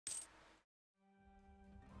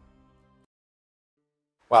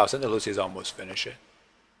Wow, Santa Lucia is almost finished.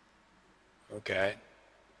 Okay.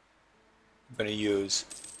 I'm gonna use,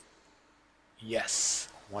 yes,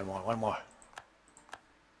 one more.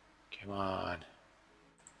 Come on.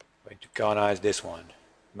 Going to colonize this one.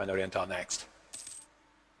 Manoriental next.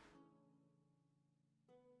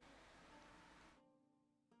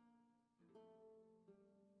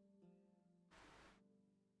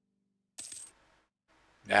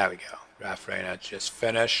 There we go. Graph Reina just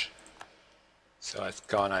finished. So let's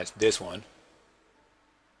colonize this one.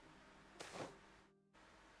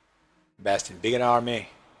 Best in big an army,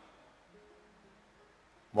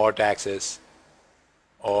 more taxes,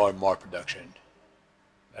 or more production.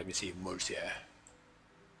 Let me see Murcia.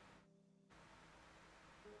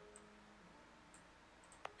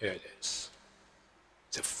 Here it is.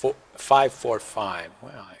 It's a 545.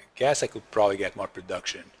 Well, I guess I could probably get more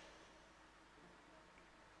production.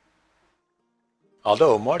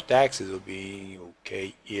 Although more taxes would be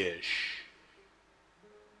okay-ish.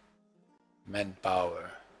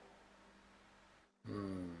 Manpower.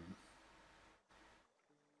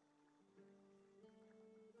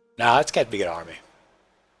 Now let's get bigger army.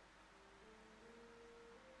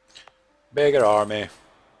 Bigger army.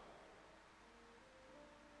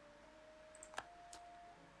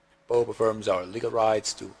 Pope affirms our legal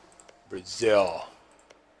rights to Brazil.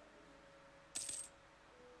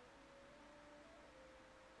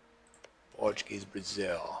 Portuguese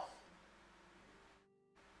Brazil.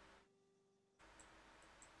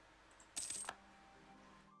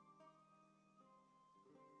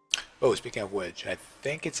 Oh, speaking of which, I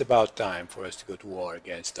think it's about time for us to go to war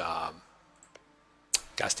against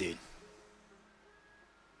Castile.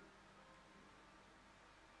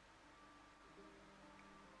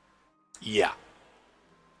 Yeah.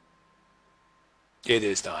 It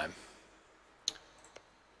is time.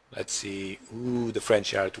 Let's see. Ooh, the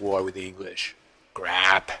French are at war with the English.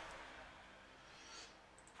 Crap.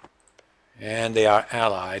 And they are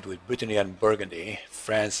allied with Brittany and Burgundy.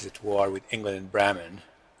 France is at war with England and Bremen.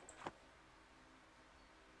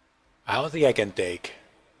 I don't think I can take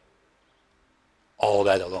all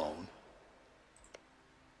that alone.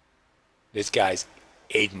 These guys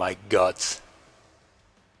ate my guts.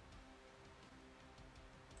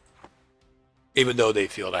 Even though they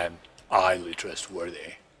feel I'm highly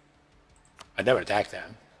trustworthy. I never attacked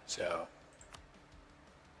them, so...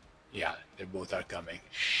 Yeah, they both are coming.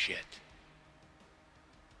 Shit.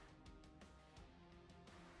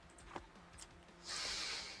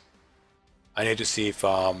 I need to see if,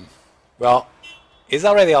 well, he's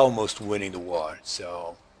already almost winning the war,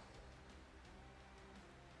 so...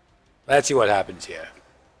 Let's see what happens here.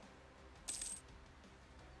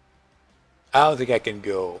 I don't think I can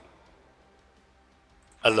go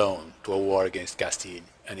alone to a war against Castile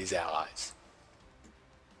and his allies.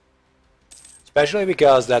 Especially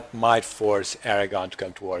because that might force Aragon to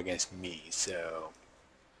come to war against me, so...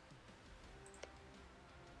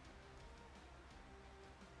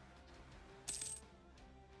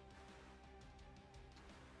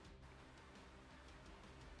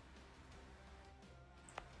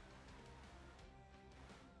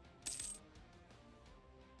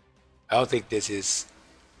 I don't think this is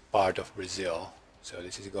part of Brazil, so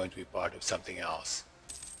this is going to be part of something else.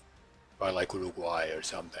 Or like Uruguay or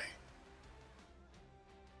something.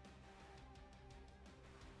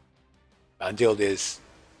 Until this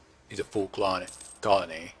is a full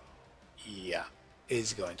colony, yeah,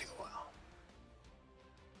 it's going to go well.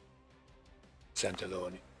 Santa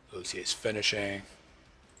Lucia is finishing.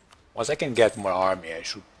 Once I can get more army, I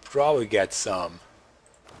should probably get some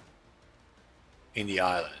in the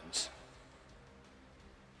islands.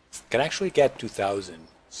 Can actually get 2,000,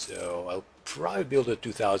 so I'll probably build a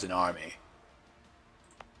 2,000 army.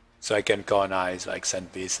 So I can colonize like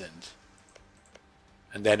St. Vincent.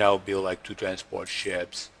 And then I'll build like 2 transport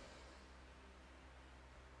ships.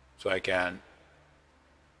 So I can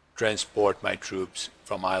transport my troops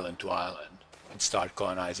from island to island and start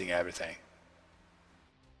colonizing everything.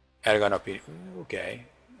 Aragon opinion, okay,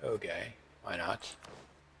 why not?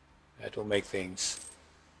 That will make things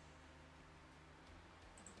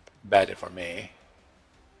better for me.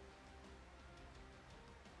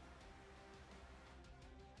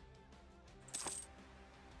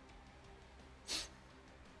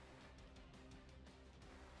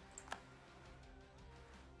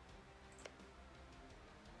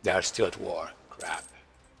 They are still at war. Crap.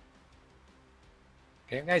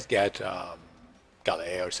 Can you guys get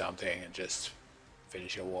Calais or something and just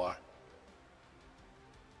finish a war?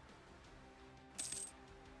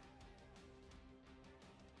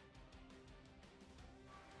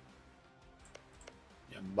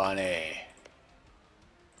 Bunny.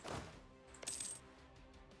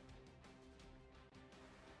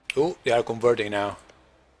 Oh, they are converting now.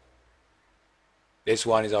 This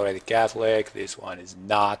one is already Catholic, this one is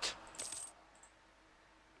not.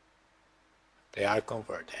 They are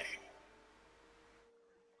converting.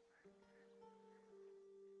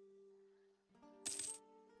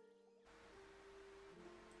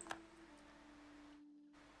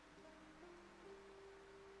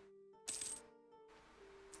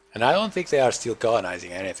 And I don't think they are still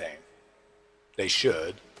colonizing anything. They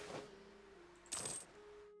should.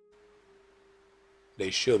 They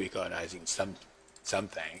should be colonizing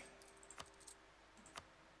something.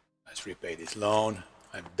 Let's repay this loan.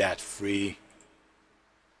 I'm debt free.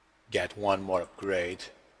 Get one more upgrade.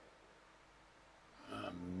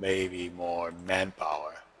 Maybe more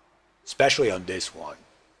manpower. Especially on this one.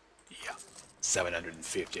 Yeah,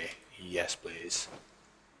 750. Yes, please.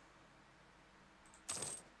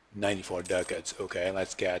 94 ducats. Okay,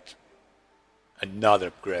 let's get another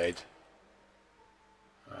upgrade.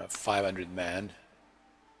 500 men.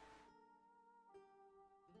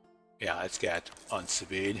 Yeah, let's get on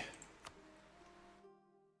speed.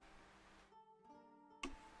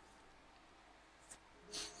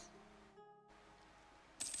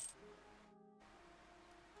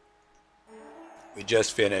 We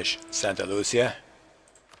just finished Santa Lucia.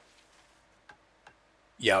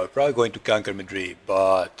 Yeah, we're probably going to conquer Madrid,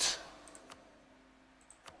 but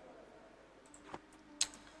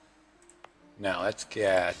now let's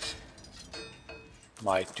get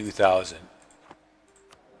my 2,000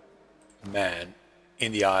 men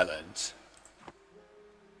in the islands.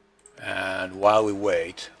 And while we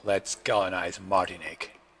wait, let's colonize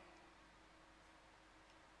Martinique.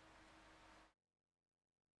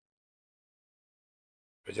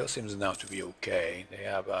 Brazil seems now to be okay. They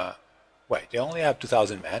have wait, they only have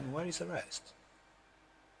 2,000 men? Where is the rest?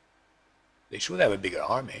 They should have a bigger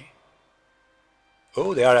army.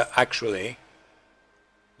 Oh, they are actually...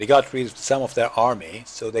 They got rid of some of their army,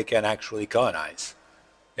 so they can actually colonize.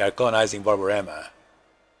 They are colonizing Barbarema.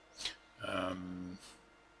 I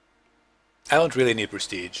don't really need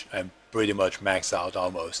prestige. I'm pretty much maxed out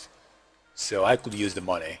almost. So I could use the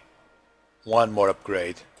money. One more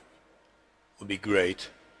upgrade would be great.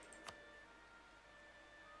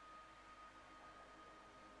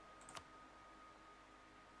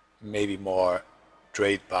 Maybe more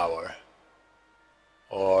trade power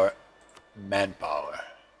or manpower.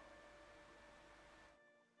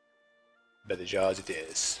 But the jaws it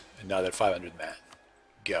is. Another 500 men.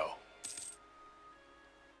 Go.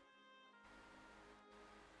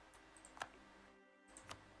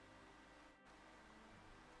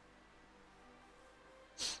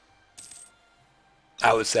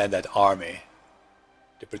 I would send that army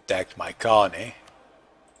to protect my colony.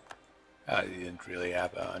 I didn't really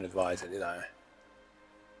have an advisor, did I?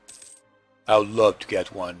 I would love to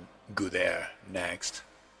get one good air next.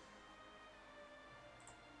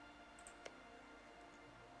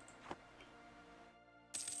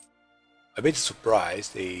 A bit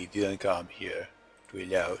surprised they didn't come here to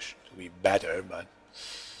Ilhéus to be better, but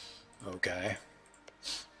okay.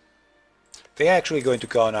 They're actually going to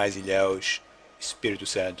colonize Ilhéus, Espírito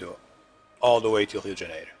Santo, all the way to Rio de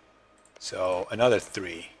Janeiro. So another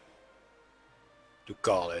 3 to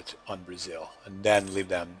call it on Brazil, and then leave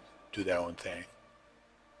them to their own thing.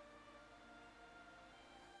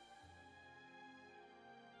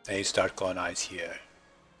 And you start colonize here,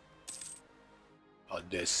 on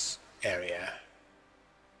this area.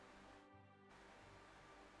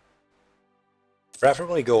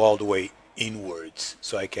 Preferably go all the way inwards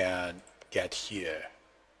so I can get here.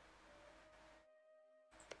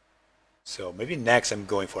 So maybe next I'm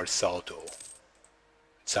going for Salto.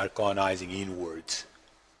 Start colonizing inwards.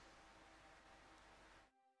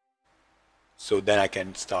 So then I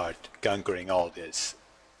can start conquering all these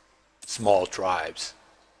small tribes.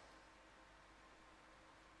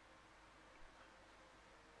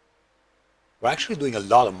 We're actually doing a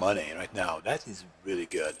lot of money right now. That is really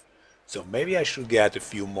good. So maybe I should get a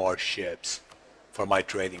few more ships for my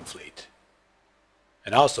trading fleet.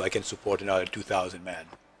 And also I can support another 2,000 men.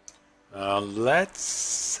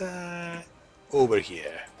 Let's over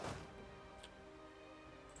here.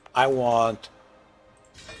 I want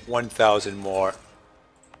 1,000 more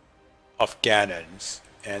of cannons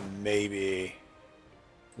and maybe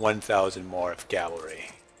 1,000 more of cavalry.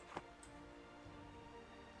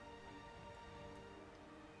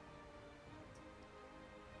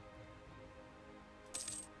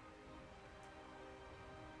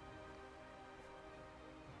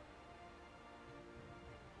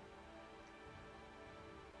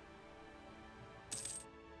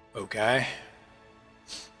 Okay.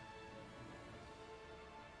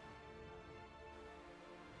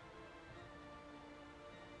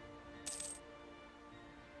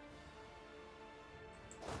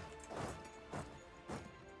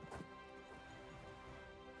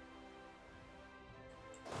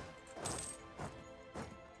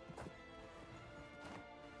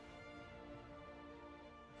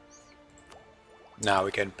 Now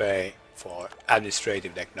we can pay for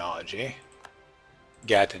administrative technology,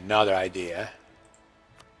 get another idea.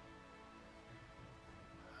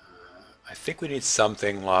 I think we need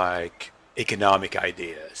something like economic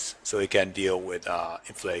ideas so we can deal with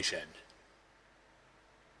inflation.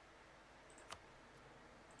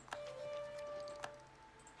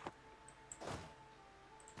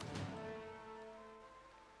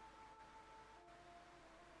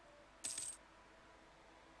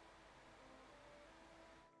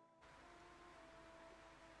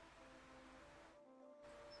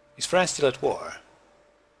 Is France still at war?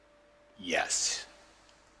 Yes.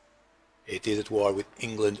 It is at war with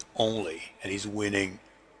England only, and is winning.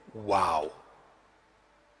 Wow.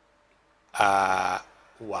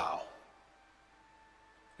 Wow.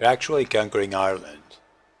 They're actually conquering Ireland.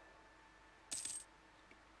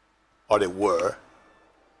 Or they were.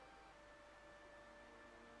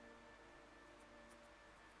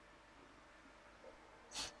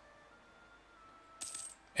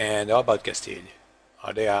 And how about Castile?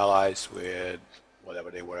 Are they allies with whatever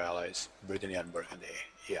they were allies? Brittany and Burgundy.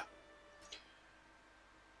 Yeah.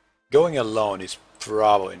 Going alone is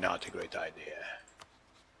probably not a great idea.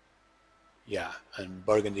 Yeah, and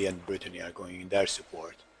Burgundy and Brittany are going in their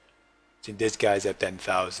support. Since these guys have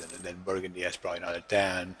 10,000 and then Burgundy has probably another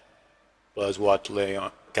 10, plus what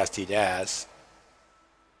Leon Castile has.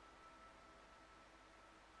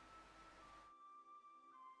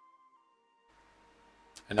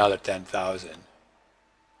 Another 10,000.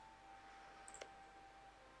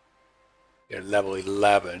 They're level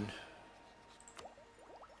 11.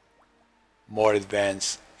 More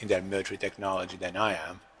advanced in their military technology than I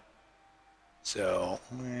am. So,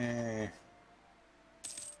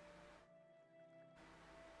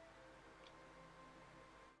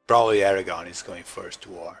 probably Aragon is going first to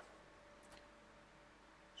war.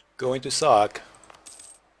 Going to suck.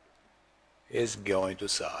 Is going to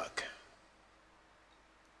suck.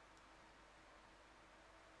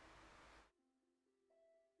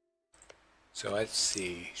 So let's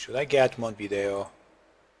see. Should I get Montevideo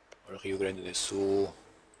or Rio Grande do Sul?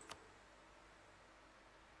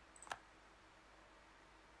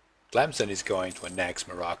 Clemson is going to annex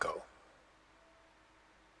Morocco.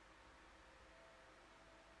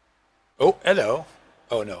 Oh, hello.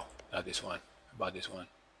 Oh no, not this one. About this one.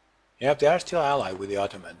 Yep, they are still allied with the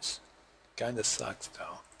Ottomans. Kinda sucks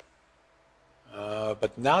though.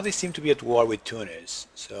 But now they seem to be at war with Tunis.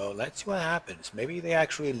 So let's see what happens. Maybe they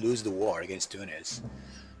actually lose the war against Tunis.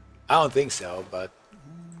 I don't think so, but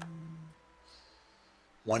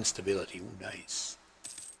one stability. Ooh, nice.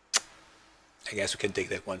 I guess we can take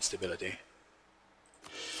that one stability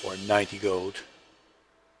for 90 gold.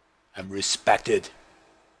 I'm respected.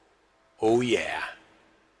 Oh yeah.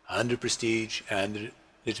 100 prestige, and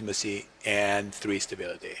legitimacy, and 3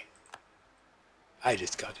 stability. I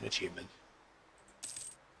just got an achievement.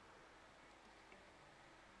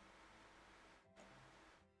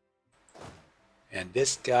 And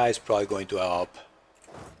this guy is probably going to help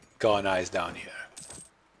colonize down here.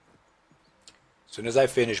 As soon as I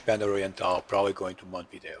finish Banda Oriental, I'll probably go into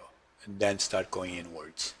Montevideo and then start going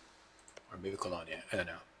inwards. Or maybe Colonia, I don't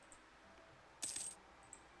know.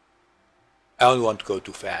 I don't want to go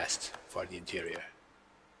too fast for the interior.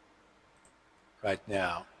 Right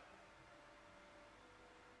now,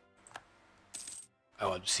 I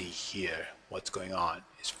want to see here what's going on.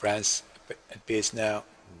 Is France at peace now?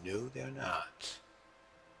 No, they're not.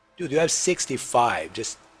 Dude, you have 65.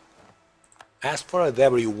 Just ask for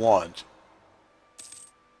whatever you want.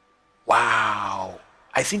 Wow.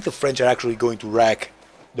 I think the French are actually going to wreck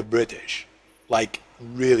the British. Like,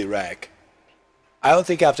 really wreck. I don't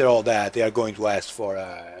think after all that they are going to ask for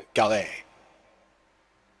Calais.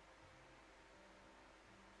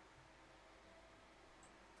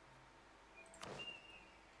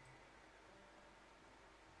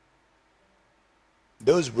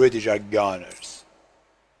 Those British are goners.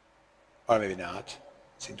 Or maybe not.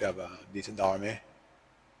 Seem to have a decent army.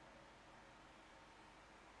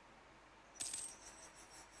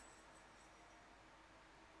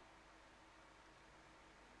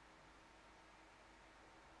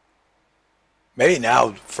 Maybe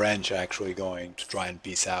now French are actually going to try and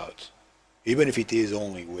peace out. Even if it is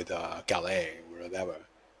only with Calais or whatever.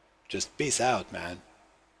 Just peace out, man.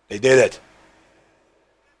 They did it.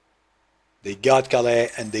 They got Calais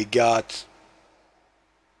and they got...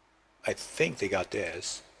 I think they got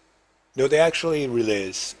this. No, they actually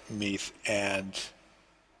released Meath and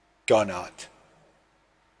Connaught.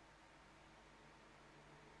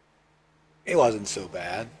 It wasn't so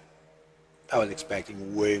bad. I was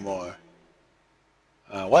expecting way more.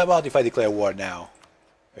 What about if I declare war now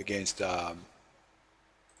against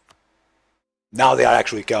Now they are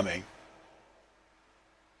actually coming.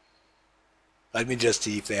 Let me just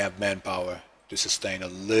see if they have manpower to sustain a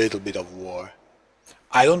little bit of war.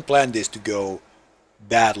 I don't plan this to go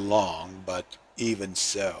that long, but even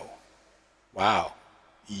so. Wow.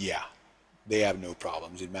 Yeah. They have no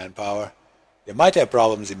problems in manpower. They might have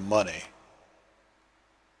problems in money,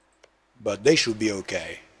 but they should be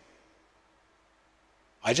okay.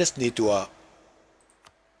 I just need to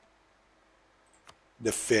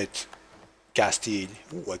defeat Castile.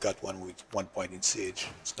 Ooh, I got one with 1 point in siege.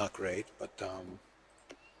 It's not great, but we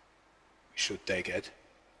should take it.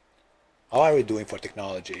 How are we doing for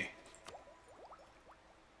technology?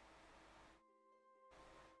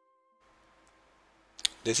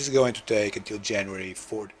 This is going to take until January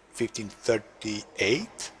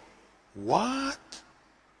 1538? What?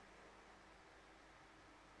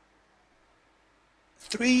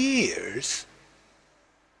 3 years?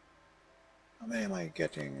 How many am I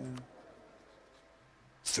getting?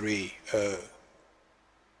 3.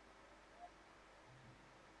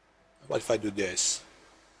 What if I do this?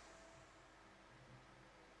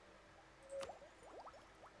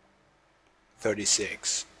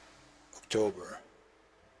 '36. October.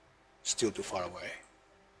 Still too far away.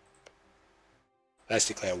 Let's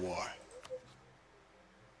declare war.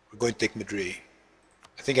 We're going to take Madrid.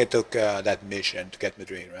 I think I took that mission to get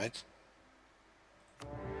Madrid, right?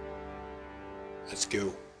 Let's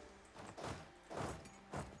go.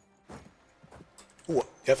 Ooh,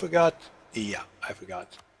 I forgot. Yeah, I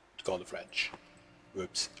forgot to call the French.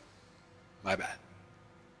 Whoops. My bad.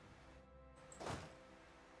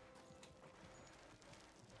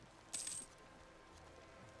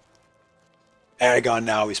 Aragon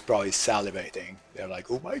now is probably salivating. They're like,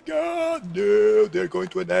 oh my god, no, they're going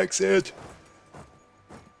to annex it.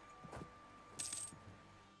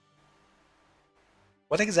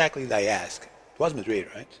 What exactly did I ask? It was Madrid,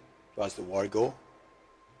 right? It was the war goal.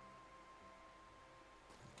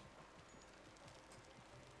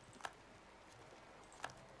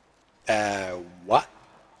 What?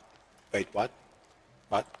 Wait, what?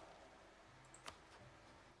 What?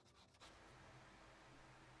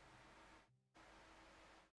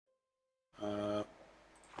 I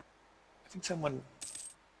think someone...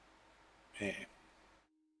 Eh.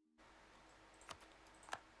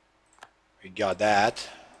 We got that.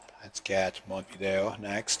 Let's get Montevideo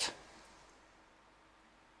next.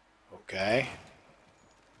 Okay.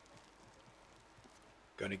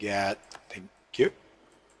 Gonna get... Thank you.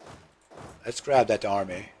 Let's grab that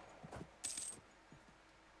army.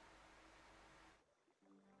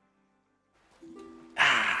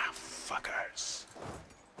 Ah, fuckers.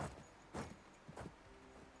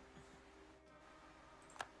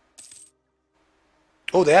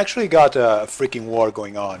 Oh, they actually got a freaking war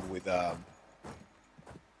going on with the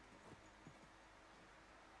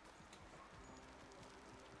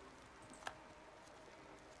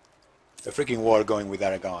freaking war going with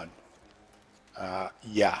Aragon.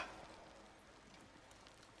 Yeah.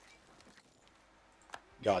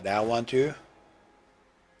 Got that one too.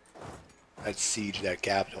 Let's siege their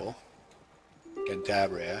capital,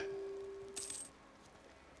 Cantabria.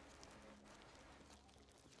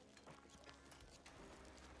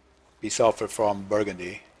 Peace offer from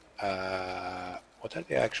Burgundy. What are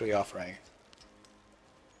they actually offering?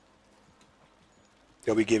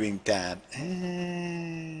 They'll be giving 10.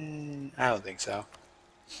 I don't think so.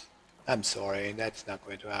 I'm sorry, that's not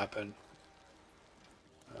going to happen.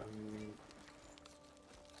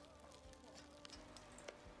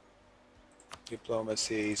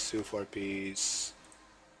 Diplomacy, sue for peace.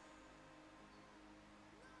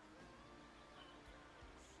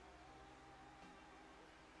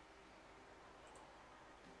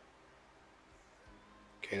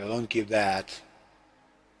 Okay, I don't give that.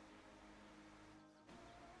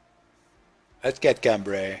 Let's get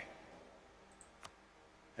Cambrai.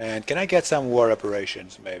 And can I get some war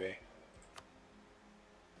reparations, maybe?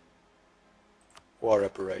 War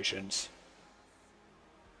reparations.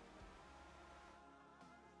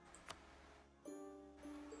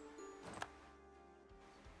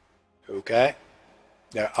 Okay.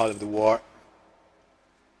 They're out of the war.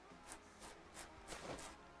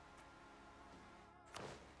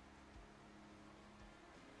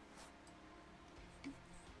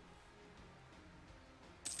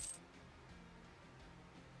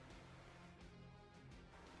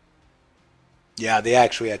 Yeah, they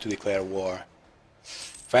actually had to declare war.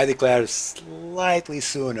 If I declared slightly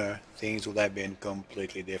sooner, things would have been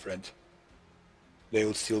completely different. They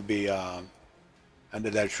would still be under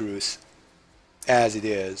their truce. As it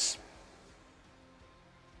is,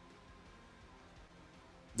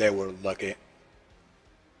 they were lucky.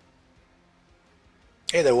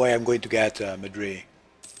 Either way, I'm going to get Madrid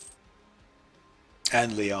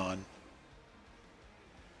and Leon.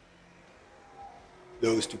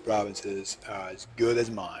 Those two provinces are as good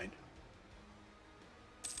as mine.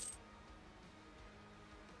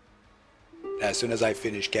 As soon as I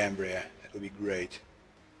finish Cambria, that would be great.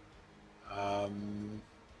 I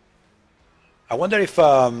wonder if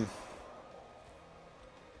no,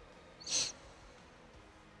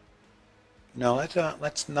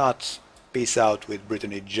 let's not peace out with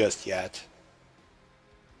Brittany just yet.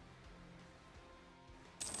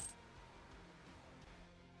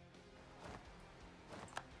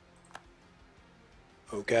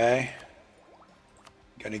 Okay,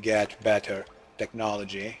 gonna get better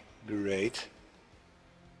technology. Great.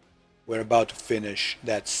 We're about to finish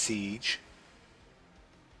that siege,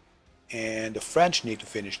 and the French need to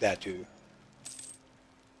finish that too.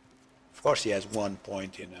 Of course, he has 1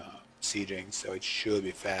 point in sieging, so it should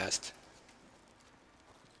be fast.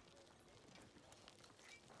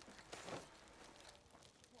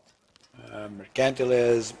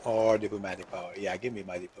 Mercantilism or diplomatic power? Yeah, give me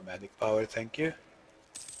my diplomatic power, thank you.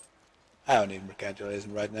 I don't need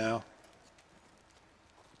mercantilism right now.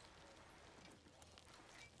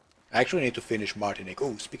 I actually need to finish Martinique.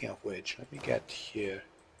 Oh, speaking of which, let me get here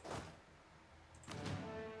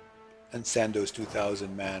and send those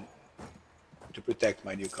 2,000 men to protect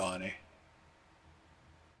my new colony.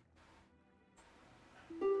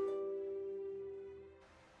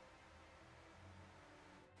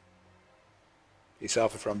 Peace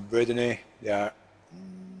offer from Brittany. They are...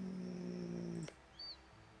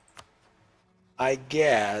 I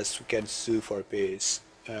guess we can sue for peace.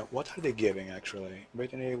 What are they giving, actually?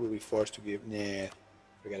 Brittany will be forced to give... Nah,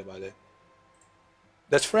 forget about it.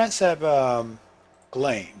 Does France have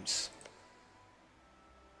claims?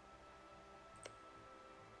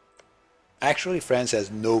 Actually, France has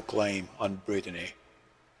no claim on Brittany.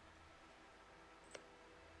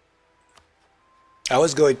 I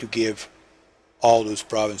was going to give all those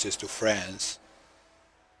provinces to France.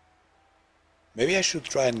 Maybe I should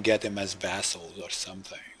try and get them as vassals or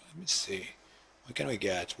something. Let me see. What can we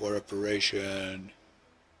get? War operation.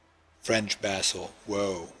 French vassal.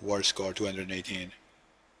 Whoa. War score 218.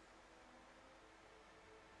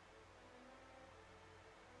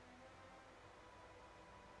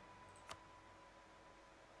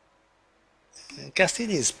 Castile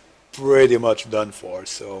is pretty much done for,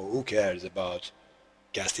 so who cares about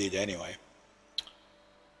Castile anyway?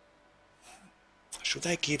 Should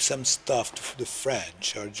I keep some stuff to the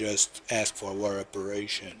French or just ask for war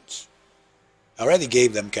reparations? I already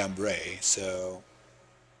gave them Cambrai, so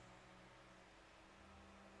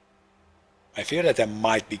I fear that I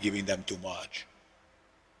might be giving them too much.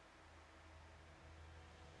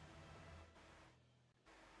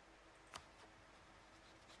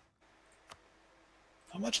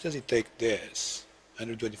 How much does it take this?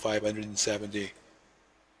 125, 170,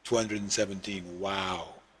 217. Wow.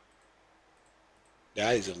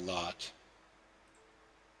 That is a lot.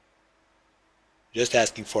 Just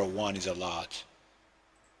asking for one is a lot.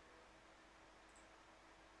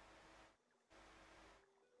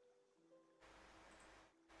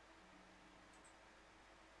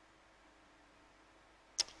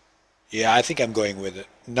 Yeah, I think I'm going with it.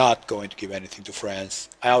 Not going to give anything to France.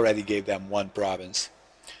 I already gave them one province.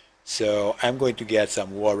 So I'm going to get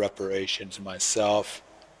some war reparations myself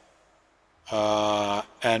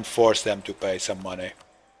and force them to pay some money.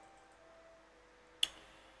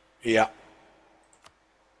 Yeah.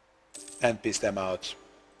 And piss them out.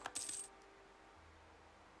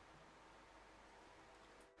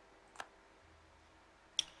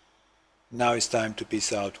 Now it's time to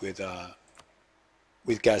peace out with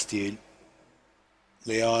Castile,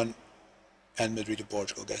 Leon, and Madrid to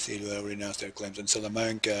Portugal. Castile will renounce their claims on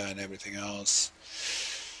Salamanca and everything else.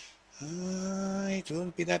 It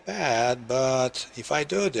won't be that bad, but if I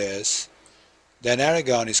do this, then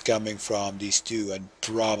Aragon is coming from these two and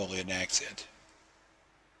probably annex it.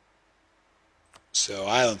 So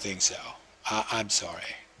I don't think so. I'm sorry.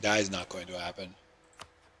 That is not going to happen.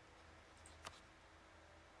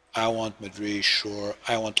 I want Madrid, sure.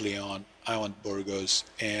 I want Leon. I want Burgos.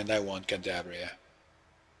 And I want Cantabria.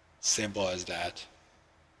 Simple as that.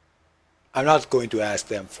 I'm not going to ask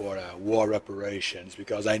them for war reparations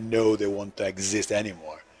because I know they won't exist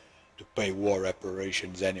anymore to pay war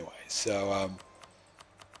reparations anyway. So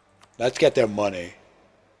let's get their money.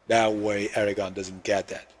 That way Aragon doesn't get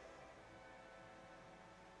that.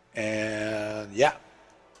 And yeah,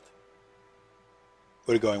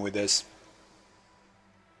 we're going with this.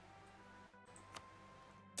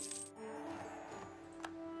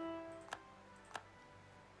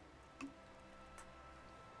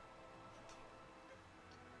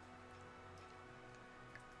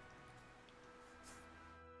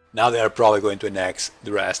 Now they are probably going to annex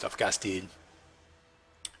the rest of Castile.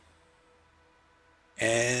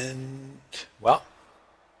 And, well,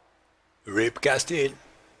 rip Castile.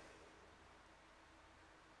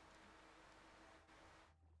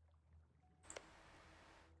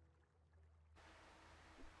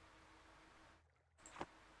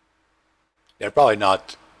 They're probably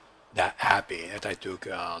not that happy that I took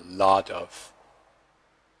a lot of,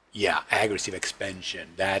 yeah, aggressive expansion.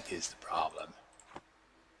 That is the problem.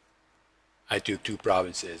 I took 2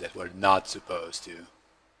 provinces that were not supposed to.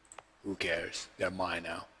 Who cares? They're mine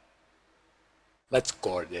now. Let's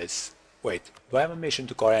core this. Wait, do I have a mission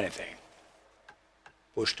to core anything?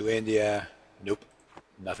 Push to India. Nope,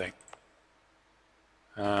 nothing.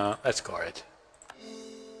 Let's core it.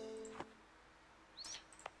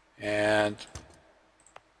 And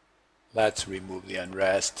let's remove the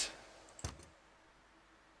unrest.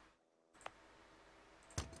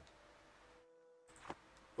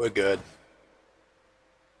 We're good.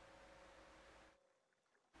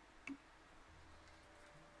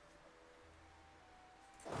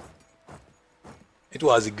 It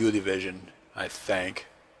was a good division, I think.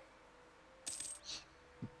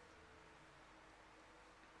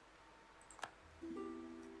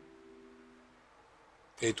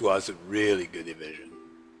 It was a really good division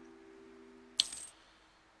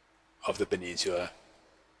of the peninsula.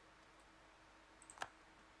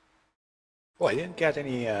 Oh, I didn't get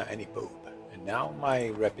any pope, and now my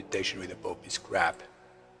reputation with the pope is crap.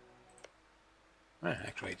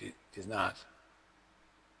 Actually, it is not.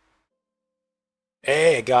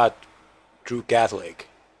 Hey, I got true Catholic.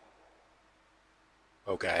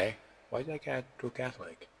 Okay, why did I get true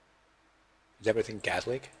Catholic? Is everything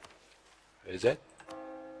Catholic? Is it?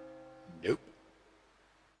 Nope.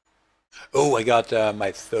 Oh, I got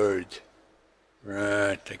my 3rd.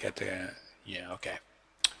 Right, I got the... yeah, okay.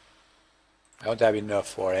 I don't have enough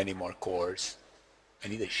for any more cores. I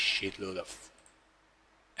need a shitload of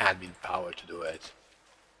admin power to do it.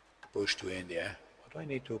 Push to India. What do I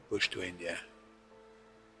need to push to India?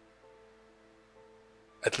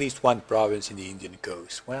 At least 1 province in the Indian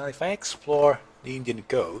coast. Well, if I explore the Indian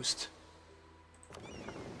coast,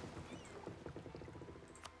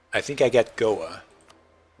 I think I get Goa,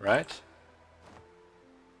 right?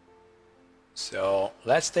 So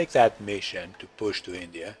let's take that mission to push to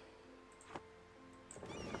India.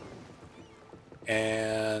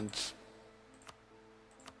 And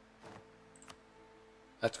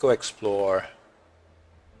let's go explore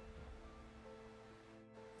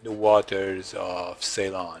the waters of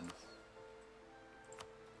Ceylon.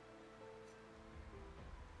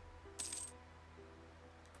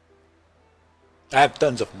 I have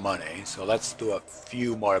tons of money, so let's do a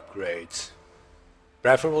few more upgrades.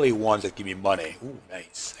 Preferably ones that give me money. Ooh,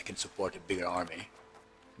 nice. I can support a bigger army.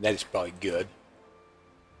 That is probably good,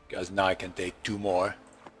 because now I can take 2 more,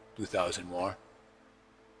 2,000 more.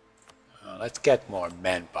 Let's get more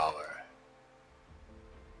manpower.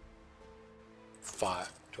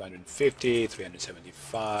 250,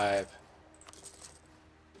 375.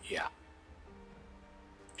 Yeah.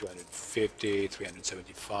 250,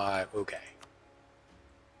 375. Okay.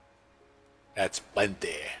 That's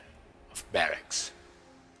plenty of barracks.